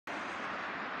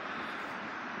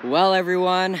Well,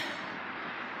 everyone,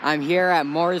 I'm here at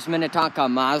Moore's Minnetonka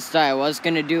Mazda. I was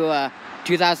going to do a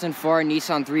 2004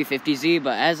 Nissan 350Z,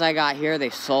 but as I got here,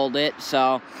 they sold it.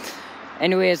 So,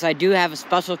 anyways, I do have a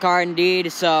special car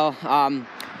indeed. So,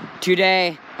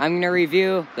 today, I'm going to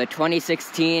review the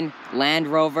 2016 Land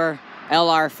Rover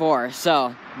LR4.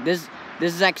 So, this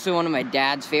is actually one of my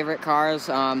dad's favorite cars.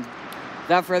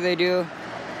 Without further ado,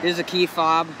 here's a key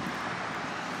fob.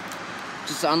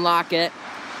 Just unlock it.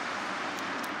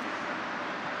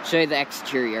 Show you the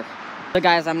exterior. So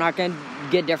guys, I'm not gonna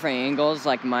get different angles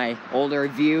like my older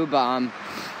view, but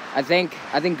I think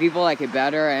people like it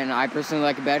better, and I personally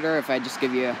like it better if I just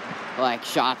give you like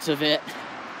shots of it.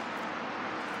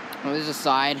 Oh, there's a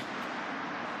side.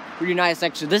 Pretty nice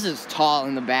actually. This is tall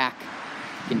in the back.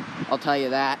 I'll tell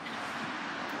you that.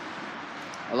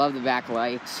 I love the back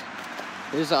lights.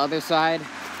 Here's the other side.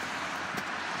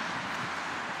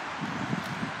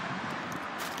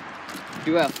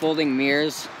 Do have folding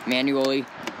mirrors manually.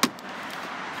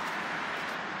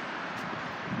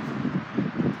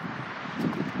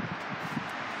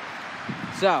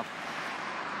 So,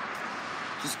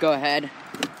 just go ahead,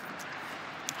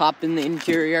 hop in the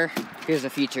interior. Here's a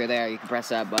feature there, you can press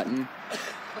that button.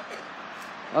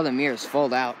 Oh, the mirrors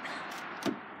fold out.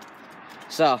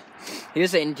 So,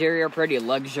 here's the interior, pretty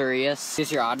luxurious.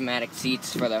 Here's your automatic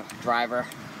seats for the driver.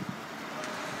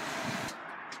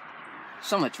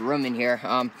 So much room in here.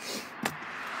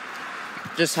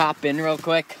 Just hop in real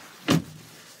quick.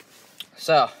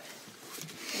 So,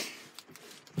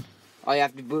 all you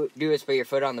have to do is put your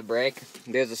foot on the brake.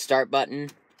 There's a start button.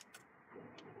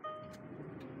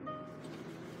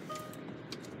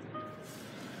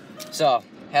 So,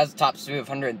 it has a top speed of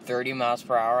 130 miles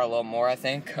per hour, a little more, I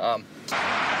think.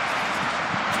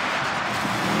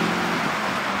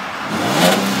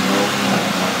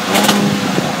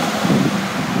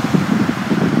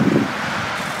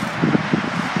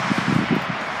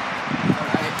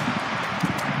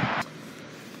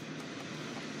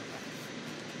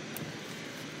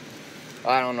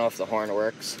 I don't know if the horn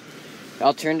works.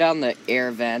 I'll turn down the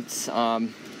air vents.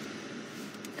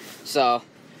 So,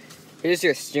 here's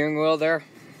your steering wheel there.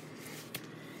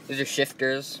 These are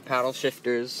shifters, paddle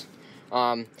shifters.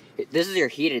 This is your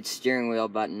heated steering wheel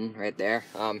button right there.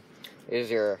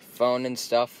 Here's your phone and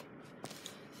stuff.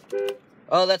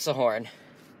 Oh, that's a horn.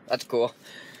 That's cool.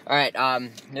 Alright,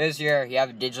 you have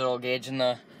a digital gauge in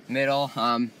the middle.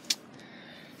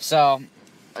 So,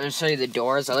 I'll just show you the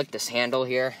doors. I like this handle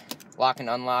here. Lock and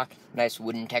unlock, nice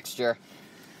wooden texture.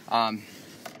 So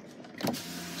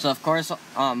of course,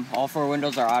 all four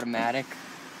windows are automatic.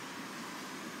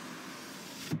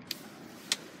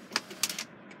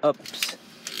 Oops,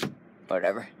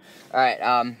 whatever. All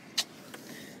right,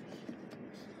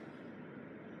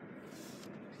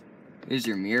 here's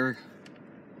your mirror,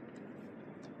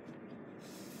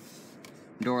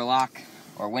 door lock,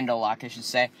 or window lock, I should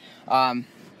say.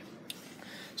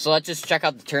 So let's just check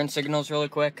out the turn signals really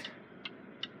quick.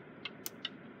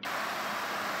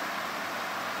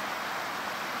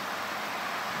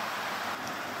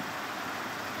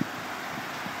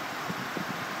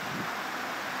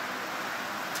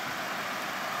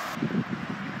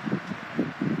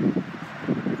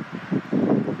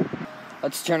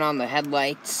 Let's turn on the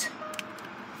headlights.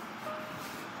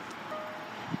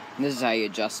 This is how you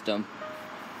adjust them.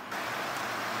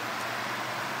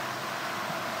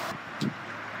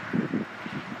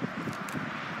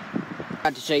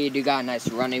 Got to show you, do got a nice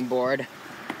running board.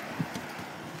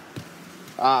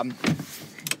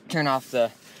 Turn off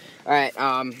the. Alright,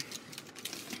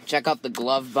 check out the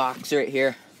glove box right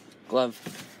here. Glove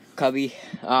cubby.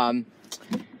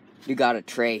 You got a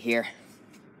tray here.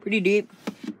 Pretty deep.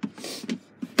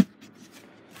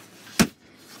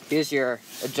 Here's your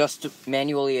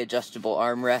manually adjustable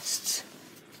armrests.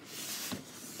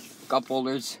 Cup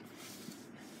holders.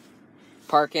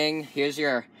 Parking. Here's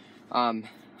your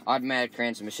automatic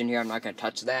transmission here. I'm not going to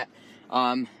touch that.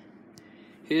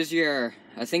 Here's your,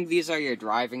 I think these are your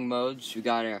driving modes. You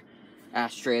got your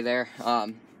ashtray there.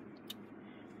 I'm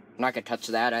not going to touch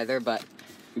that either, but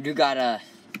we do got I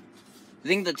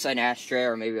think that's an ashtray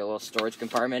or maybe a little storage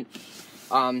compartment.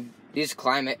 These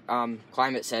climate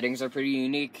settings are pretty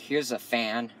unique. Here's a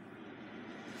fan.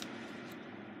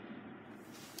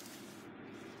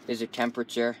 Here's your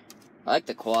temperature. I like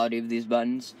the quality of these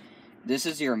buttons. This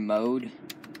is your mode.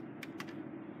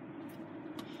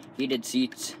 Heated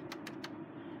seats.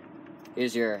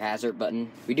 Here's your hazard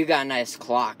button. We do got a nice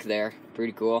clock there.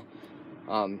 Pretty cool.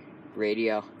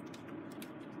 Radio.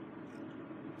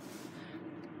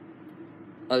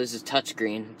 Oh, this is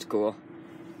touchscreen. It's cool.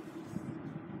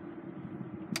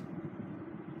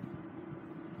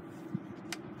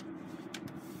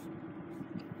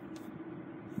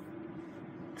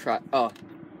 try. Oh,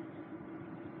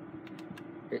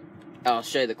 I'll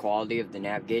show you the quality of the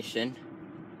navigation.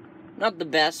 Not the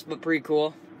best, but pretty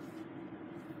cool.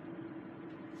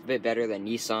 A bit better than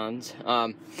Nissan's.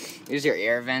 Here's your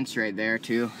air vents right there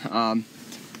too.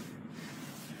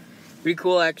 Pretty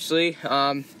cool actually.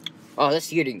 Oh, this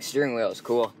heating steering wheel is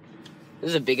cool. This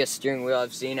is the biggest steering wheel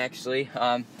I've seen actually.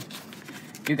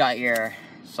 You got your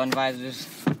sun visors,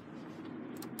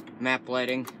 map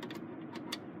lighting.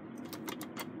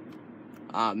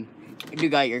 You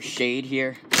got your shade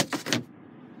here.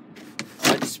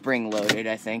 It's spring loaded,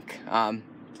 I think.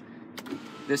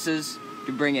 This is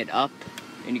to bring it up,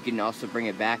 and you can also bring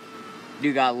it back.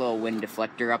 You got a little wind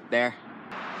deflector up there.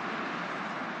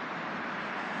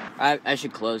 I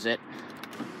should close it.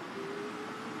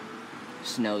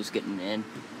 Snow's getting in.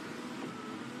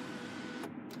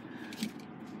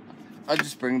 I'll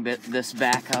just bring this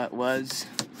back how it was.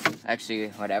 Actually,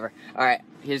 whatever. Alright,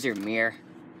 here's your mirror.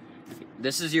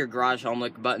 This is your garage home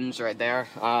look buttons right there.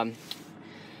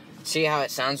 See how it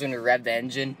sounds when you rev the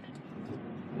engine?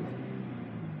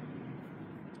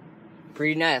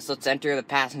 Pretty nice. Let's enter the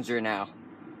passenger now.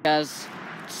 Guys,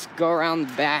 let's go around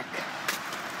the back.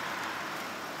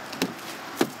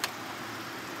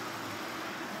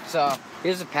 So,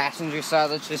 here's the passenger side.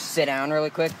 Let's just sit down really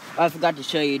quick. Oh, I forgot to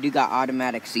show you, you do got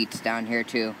automatic seats down here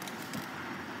too.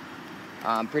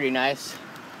 Pretty nice.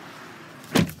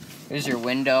 Here's your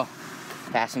window,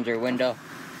 passenger window.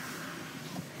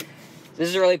 This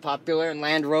is really popular in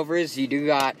Land Rovers. You do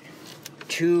got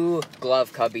 2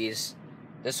 glove cubbies.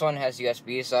 This one has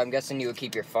USB, so I'm guessing you would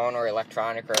keep your phone or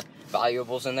electronic or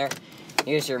valuables in there.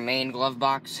 Here's your main glove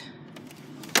box.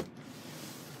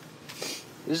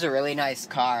 This is a really nice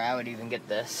car. I would even get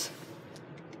this.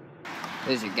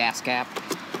 There's your gas cap.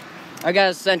 I got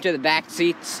to center the back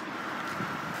seats.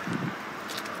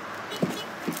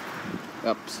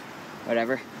 Oops.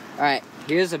 Whatever. Alright,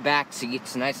 here's the back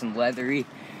seats. Nice and leathery.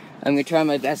 I'm going to try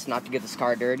my best not to get this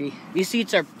car dirty. These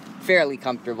seats are fairly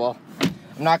comfortable.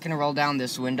 I'm not going to roll down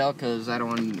this window because I don't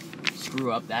want to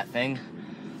screw up that thing.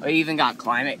 I even got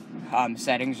climate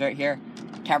settings right here.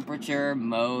 Temperature,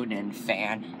 mode, and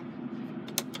fan.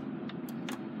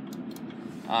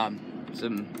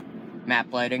 Some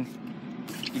map lighting.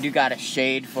 You do got a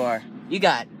shade for, you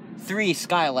got 3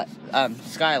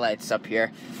 skylights up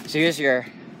here. So here's your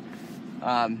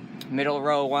middle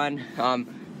row one,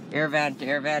 air vent,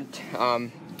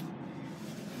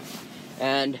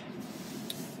 and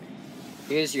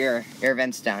here's your air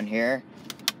vents down here.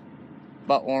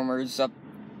 Butt warmers up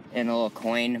in a little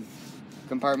coin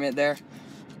compartment there.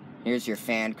 Here's your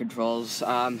fan controls.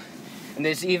 And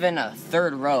there's even a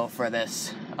 3rd row for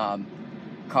this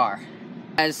car.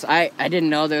 Guys, I didn't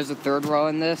know there was a 3rd row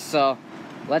in this, so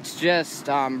let's just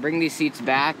bring these seats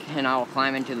back and I'll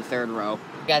climb into the 3rd row.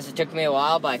 Guys, it took me a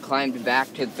while, but I climbed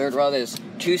back to the 3rd row. There's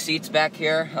 2 seats back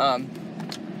here.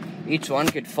 Each one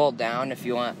could fold down if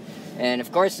you want. And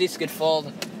of course, these could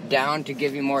fold down to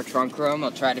give you more trunk room.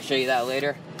 I'll try to show you that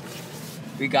later.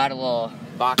 We got a little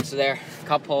box there,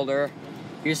 cup holder.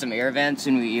 Here's some air vents,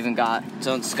 and we even got its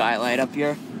own skylight up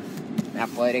here.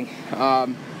 Map lighting. But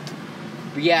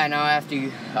yeah, now I have to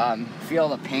feel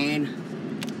the pain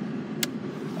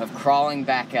of crawling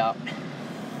back out.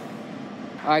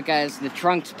 Alright guys, the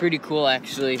trunk's pretty cool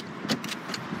actually.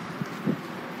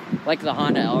 Like the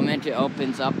Honda Element, it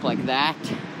opens up like that.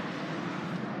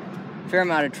 Fair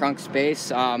amount of trunk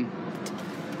space.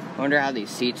 Wonder how these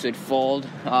seats would fold.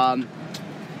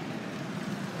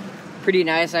 Pretty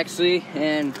nice actually,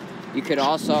 and you could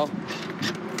also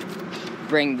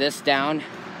bring this down,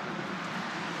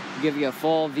 give you a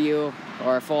full view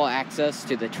or full access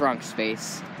to the trunk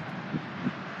space.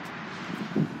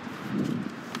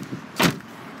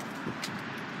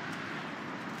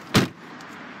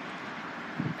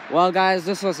 Well guys,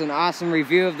 this was an awesome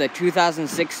review of the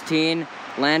 2016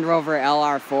 Land Rover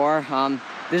LR4.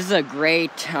 This is a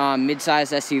great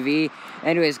mid-size SUV.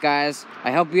 Anyways guys,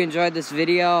 I hope you enjoyed this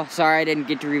video. Sorry I didn't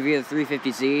get to review the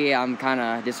 350Z. I'm kind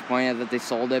of disappointed that they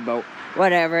sold it, but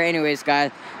whatever. Anyways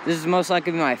guys, this is most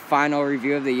likely my final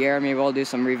review of the year. Maybe we'll do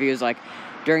some reviews like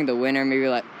during the winter, maybe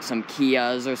like some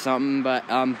Kias or something. But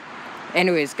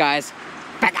anyways guys,